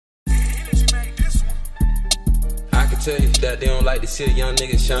tell you that they don't like to see a young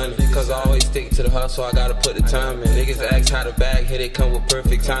nigga shining, cause I always stick to the hustle, I gotta put the time in. Niggas ask how the bag hit, it come with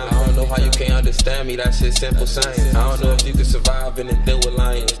perfect time. I don't know how you can't understand me, that shit simple science. I don't know if you can survive in a deal with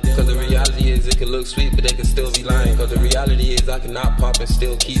lions, cause the reality is it can look sweet but they can still be lying. Cause the reality is I cannot pop and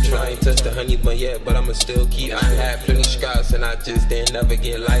still keep trying. Touch the honey bun yet, but I'ma still keep. I had plenty scraps and I just didn't never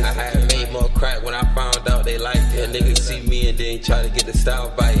get light. I had made more crack when I found out they liked it. Niggas see me and then try to get the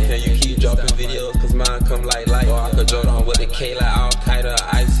style bite. And you keep dropping videos cause mine come like light. Or I could draw on with a K like Al-Qaeda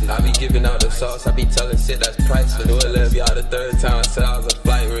or ISIS. I be giving out the sauce, I be telling shit that's priceless. Do it love y'all the third time, I said I was a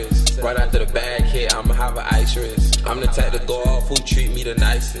flight risk. Right after the bag hit, I'ma have an ice wrist. I'm the type to go off who treat me the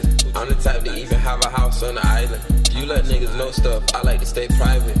nicest. I'm the type to even have a house on the island. You let niggas know stuff, I like to stay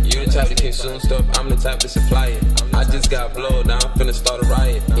private. You the type to consume stuff, I'm the type to supply it. I just got blowed, now I'm finna start a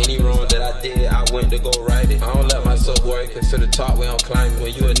riot. Any wrong that I did, I went to go right it. I don't let myself worry, cause to the top way I'm climbing.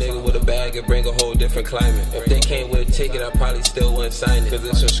 When you a nigga with a bag, it bring a whole different climate. If they came with a ticket, I probably still wouldn't sign it. Cause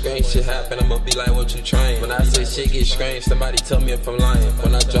if some strange shit happen, I'ma be like, what you trying? When I say shit get strange, somebody tell me if I'm lying.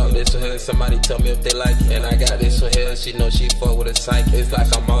 When I drop this one here, somebody tell me if they like it. And I got this one here, she know she fuck with a psychic. It's like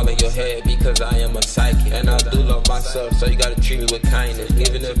I'm all in your head because I am a psychic. And I do love myself, so you gotta treat me with kindness.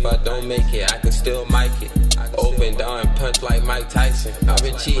 Even if I don't make it, I can still mic it. Open down and punch like Mike Tyson. I've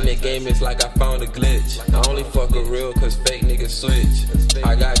been cheating the game, it's like I found a glitch. I only fuck a real cause fake niggas switch.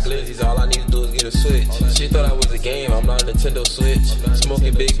 I got glizzies, all I need to do is get a switch. She thought I was a game, I'm not a Nintendo Switch.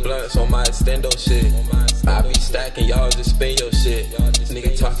 Smoking big blunts on my extendo shit. I be stacking, y'all just spin your shit.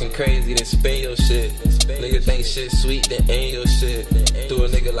 Nigga talking crazy, then spin your shit. Nigga think shit sweet, then ain't your shit. Do a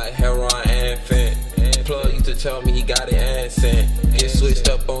nigga like heroin and fent. Plug used to tell me he got it and sent. Get switched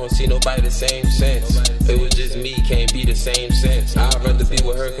up on, see nobody the same sense. It was just me, can't be the same sense. I'd rather be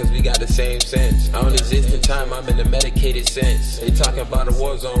with her cause we got the same sense. I don't exist in time, I'm in the medicated sense. They talking about a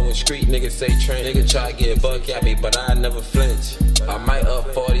war zone when street niggas say trend. Nigga try to get a buck at me, but I never flinch. I might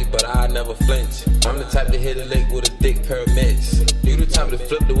up 40, but I never flinch. I'm the type to hit a lick with a thick pair of mitts. You the type to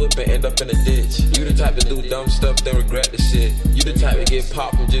flip the whip and end up in a ditch. You the type to do dumb stuff, then regret the shit. You the type to get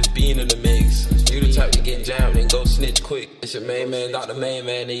popped from just being in the mix. You the type to get jammed and go snitch quick. It's your main man, Dr. Main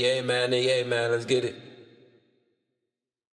man, the yeah man, let's get it.